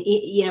 I mean,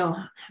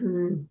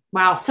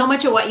 wow, so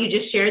much of what you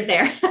just shared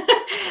there.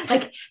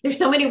 Like, there's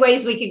so many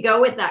ways we could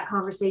go with that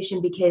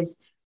conversation, because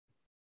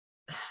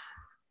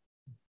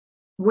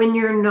when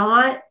you're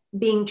not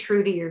being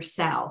true to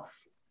yourself,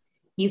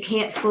 you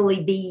can't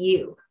fully be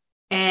you.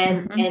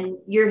 And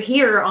you're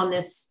here in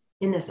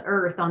this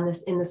earth,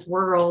 in this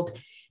world,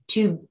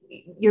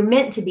 you're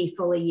meant to be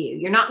fully you.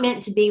 You're not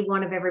meant to be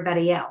one of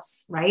everybody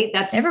else, right?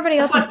 Everybody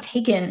else is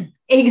taken.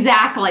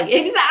 Exactly.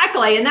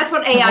 And that's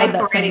what AI is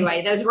for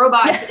anyway, those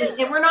robots.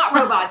 And we're not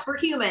robots, we're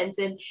humans.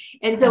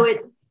 And so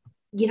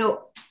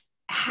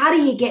how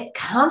do you get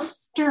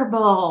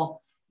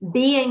comfortable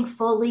being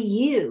fully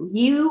you.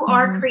 You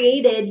are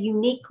created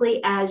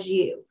uniquely as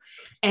you.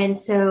 And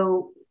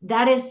so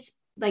that is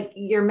like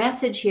your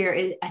message here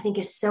is, I think,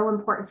 is so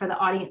important for the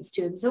audience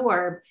to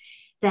absorb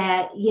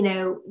that, you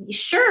know,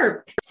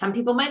 sure, some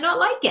people might not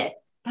like it.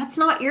 That's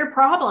not your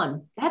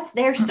problem. That's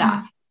their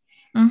stuff.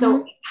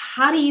 So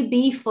how do you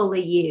be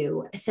fully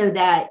you so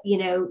that, you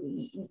know,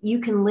 you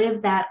can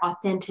live that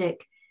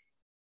authentic,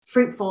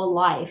 fruitful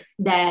life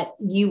that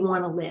you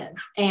want to live?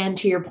 And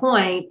to your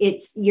point,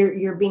 it's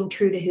you're being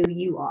true to who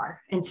you are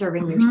and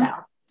serving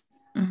yourself.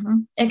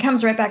 It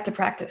comes right back to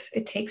practice.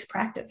 It takes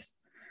practice.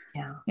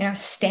 Yeah. You know,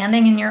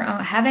 standing in your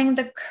own, having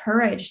the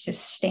courage to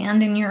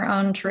stand in your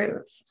own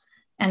truth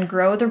and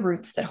grow the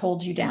roots that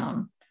hold you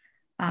down.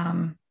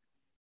 And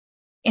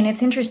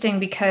it's interesting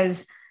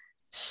because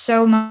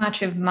so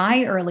much of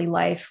my early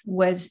life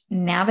was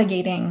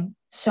navigating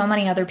so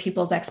many other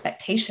people's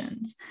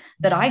expectations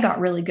that I got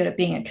really good at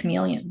being a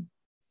chameleon.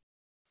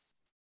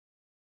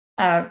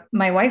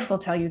 My wife will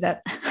tell you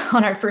that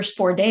on our first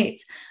 4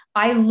 dates,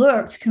 I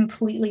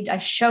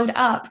showed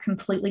up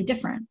completely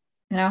different.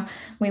 You know,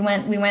 we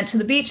went to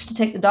the beach to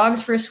take the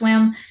dogs for a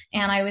swim,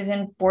 and I was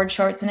in board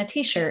shorts and a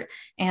t-shirt.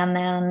 And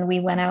then we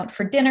went out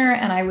for dinner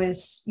and I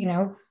was, you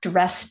know,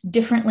 dressed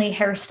differently,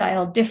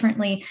 hairstyled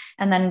differently.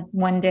 And then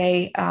one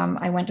day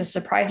I went to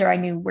surprise her. I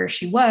knew where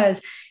she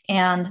was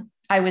and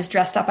I was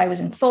dressed up. I was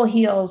in full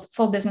heels,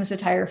 full business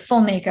attire, full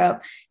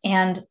makeup.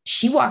 And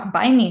she walked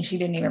by me. She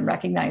didn't even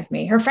recognize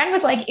me. Her friend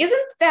was like,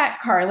 "Isn't that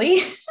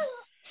Carly?"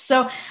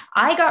 So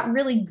I got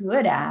really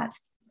good at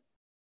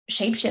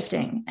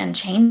shape-shifting and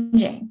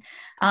changing.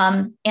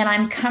 And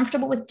I'm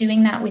comfortable with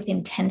doing that with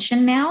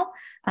intention now.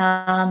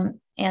 And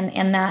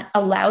that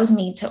allows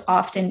me to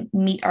often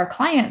meet our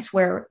clients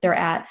where they're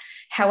at.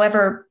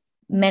 However,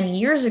 many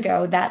years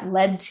ago, that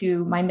led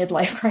to my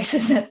midlife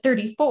crisis at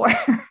 34.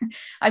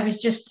 I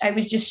was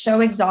just so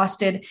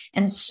exhausted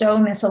and so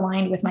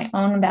misaligned with my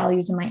own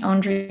values and my own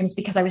dreams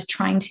because I was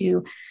trying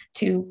to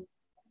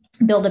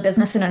build a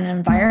business in an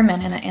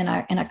environment in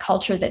a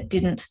culture that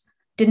didn't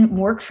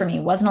work for me,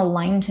 wasn't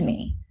aligned to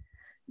me,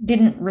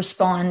 didn't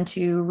respond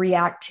to,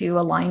 react to,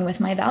 align with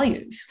my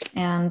values.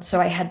 And so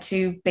I had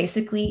to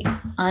basically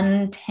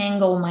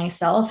untangle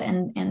myself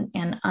and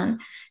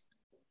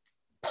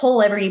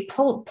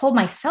pull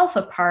myself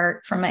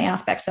apart from my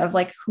aspects of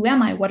like, who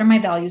am I? What are my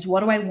values?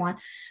 What do I want?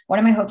 What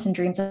are my hopes and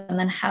dreams? And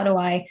then how do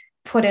I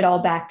put it all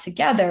back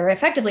together?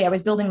 Effectively, I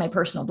was building my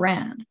personal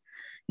brand.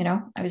 You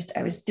know, I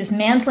was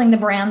dismantling the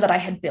brand that I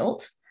had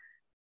built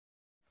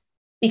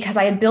because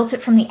I had built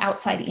it from the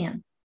outside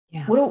in.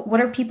 Yeah. What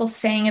are people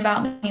saying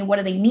about me? What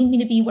do they need me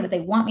to be? What do they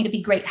want me to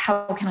be? Great.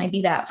 How can I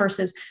be that?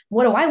 Versus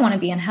what do I want to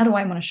be and how do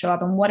I want to show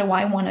up and what do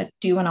I want to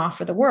do and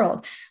offer the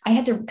world? I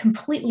had to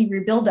completely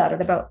rebuild that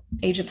at about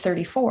age of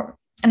 34.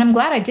 And I'm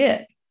glad I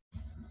did.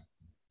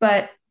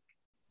 But,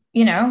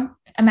 you know,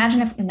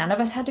 imagine if none of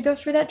us had to go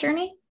through that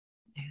journey.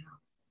 Yeah.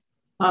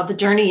 Well, the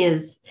journey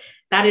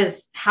that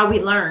is how we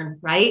learn,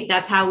 right?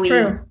 That's how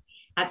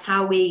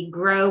we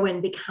grow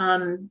and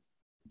become.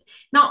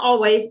 Not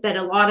always, but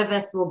a lot of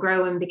us will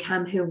grow and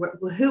become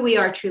who we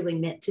are truly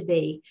meant to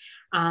be.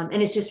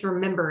 And it's just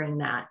remembering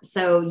that.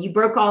 So you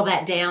broke all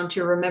that down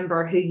to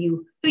remember who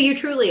you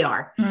truly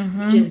are,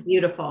 which is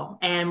beautiful.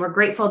 And we're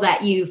grateful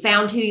that you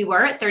found who you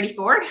were at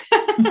 34.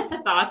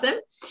 That's awesome.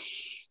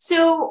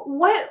 So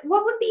what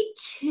would be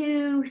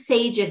 2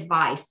 sage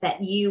advice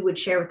that you would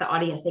share with the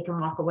audience they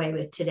can walk away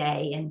with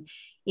today and,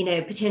 you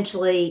know,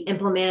 potentially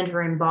implement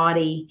or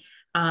embody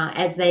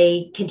as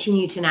they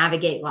continue to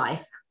navigate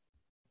life?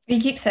 You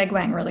keep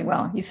segueing really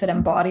well. You said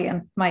embody,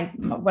 and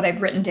what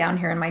I've written down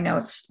here in my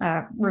notes,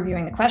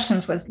 reviewing the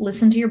questions, was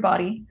listen to your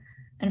body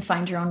and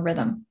find your own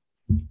rhythm.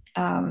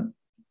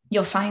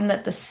 You'll find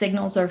that the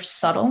signals are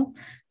subtle,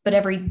 but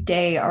every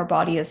day our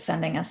body is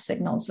sending us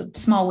signals of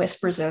small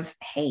whispers of,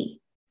 "Hey,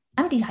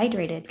 I'm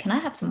dehydrated. Can I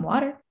have some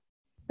water?"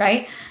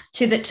 Right?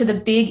 To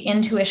the big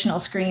intuitional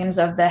screams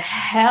of the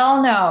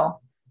hell no,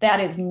 that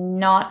is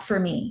not for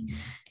me.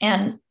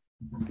 And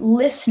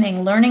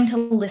learning to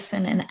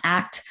listen and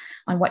act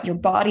on what your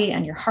body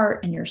and your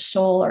heart and your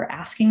soul are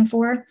asking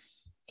for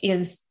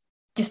is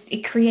just,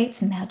 it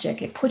creates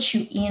magic. It puts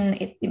you in,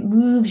 it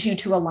moves you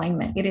to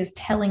alignment. It is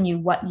telling you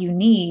what you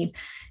need.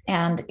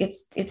 And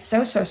it's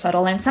so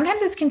subtle. And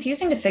sometimes it's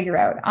confusing to figure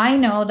out. I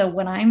know that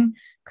when I'm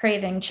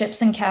craving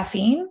chips and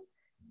caffeine,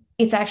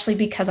 it's actually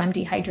because I'm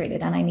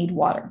dehydrated and I need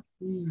water.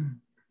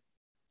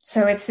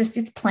 So it's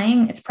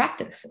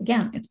practice.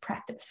 Again, it's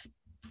practice.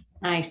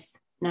 Nice.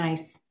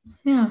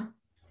 Yeah.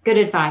 Good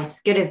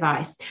advice.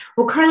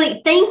 Well,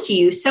 Carly, thank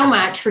you so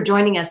much for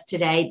joining us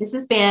today. This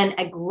has been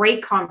a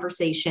great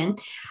conversation.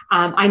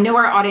 I know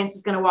our audience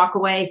is going to walk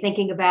away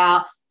thinking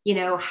about, you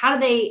know, how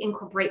do they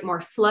incorporate more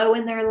flow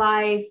in their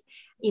life?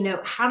 You know,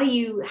 how do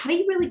you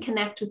really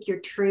connect with your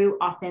true,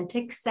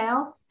 authentic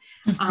self?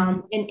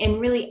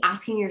 And really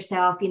asking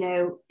yourself, you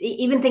know,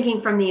 even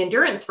thinking from the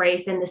endurance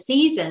race and the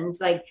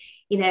seasons, like,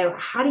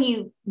 how do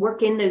you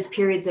work in those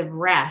periods of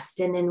rest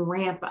and then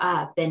ramp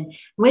up? And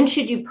when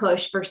should you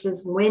push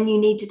versus when you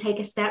need to take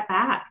a step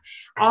back?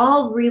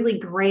 All really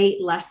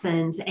great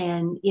lessons.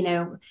 And,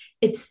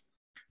 it's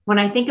when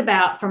I think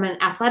about from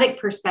an athletic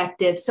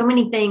perspective, so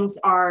many things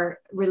are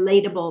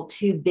relatable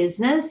to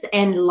business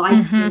and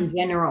life in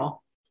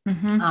general.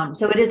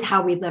 So it is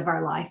how we live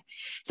our life.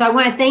 So I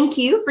want to thank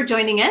you for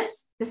joining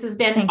us. This has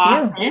been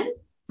awesome.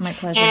 My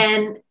pleasure.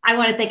 And I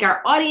want to thank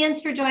our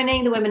audience for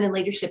joining the Women in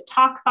Leadership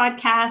Talk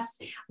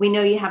podcast. We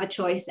know you have a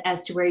choice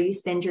as to where you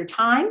spend your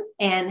time,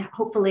 and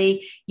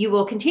hopefully you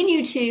will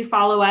continue to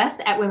follow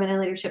us at Women in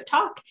Leadership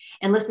Talk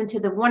and listen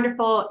to the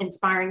wonderful,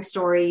 inspiring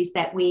stories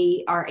that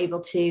we are able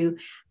to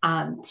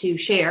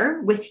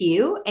share with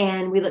you.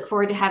 And we look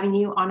forward to having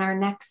you on our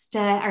next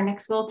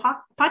Will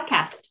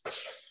podcast.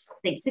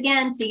 Thanks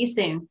again. See you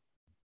soon.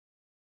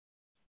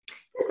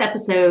 This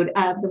episode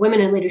of the Women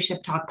in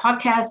Leadership Talk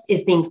podcast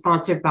is being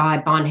sponsored by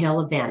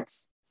Bonhill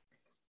Events.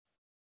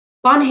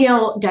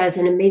 Bonhill does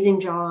an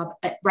amazing job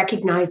at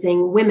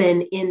recognizing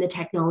women in the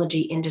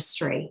technology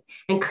industry.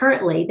 And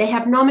currently, they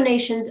have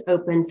nominations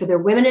open for their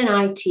Women in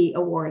IT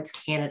Awards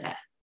Canada.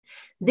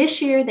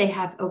 This year, they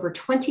have over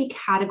 20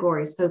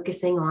 categories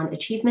focusing on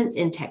achievements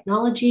in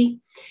technology,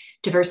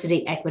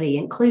 diversity, equity,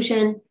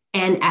 inclusion,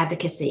 and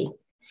advocacy.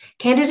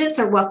 Candidates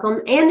are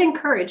welcome and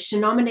encouraged to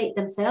nominate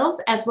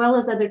themselves as well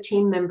as other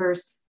team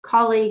members,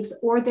 colleagues,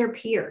 or their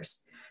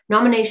peers.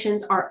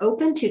 Nominations are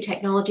open to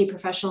technology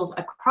professionals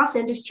across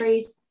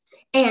industries,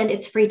 and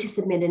it's free to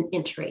submit an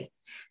entry.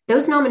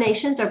 Those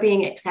nominations are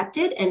being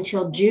accepted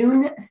until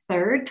June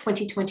 3rd,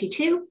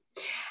 2022,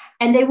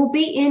 and they will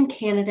be in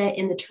Canada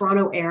in the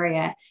Toronto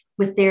area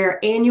with their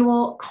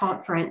annual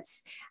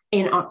conference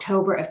in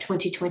October of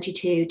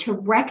 2022 to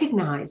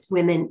recognize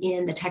women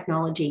in the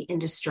technology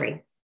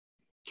industry.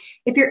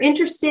 If you're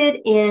interested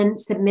in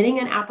submitting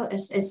a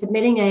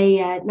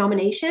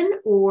nomination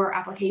or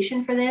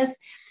application for this,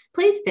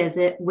 please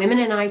visit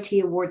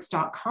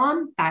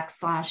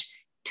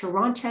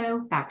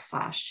womenintAwards.com/Toronto/.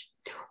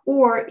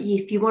 Or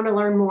if you want to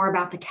learn more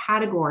about the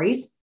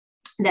categories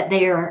that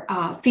they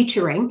are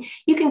featuring,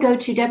 you can go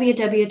to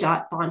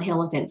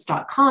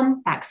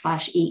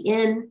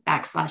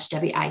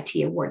www.bonhillavents.com/EN/WIT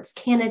Awards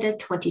Canada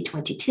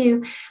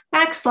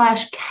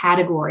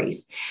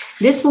 2022/categories.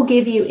 This will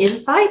give you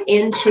insight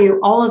into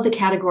all of the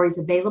categories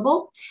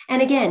available.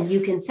 And again,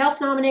 you can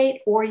self-nominate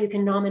or you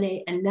can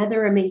nominate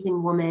another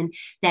amazing woman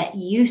that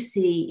you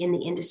see in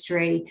the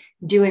industry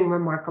doing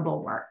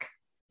remarkable work.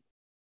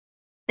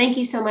 Thank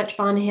you so much,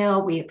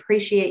 Bonhill. We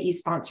appreciate you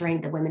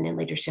sponsoring the Women in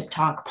Leadership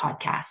Talk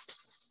podcast.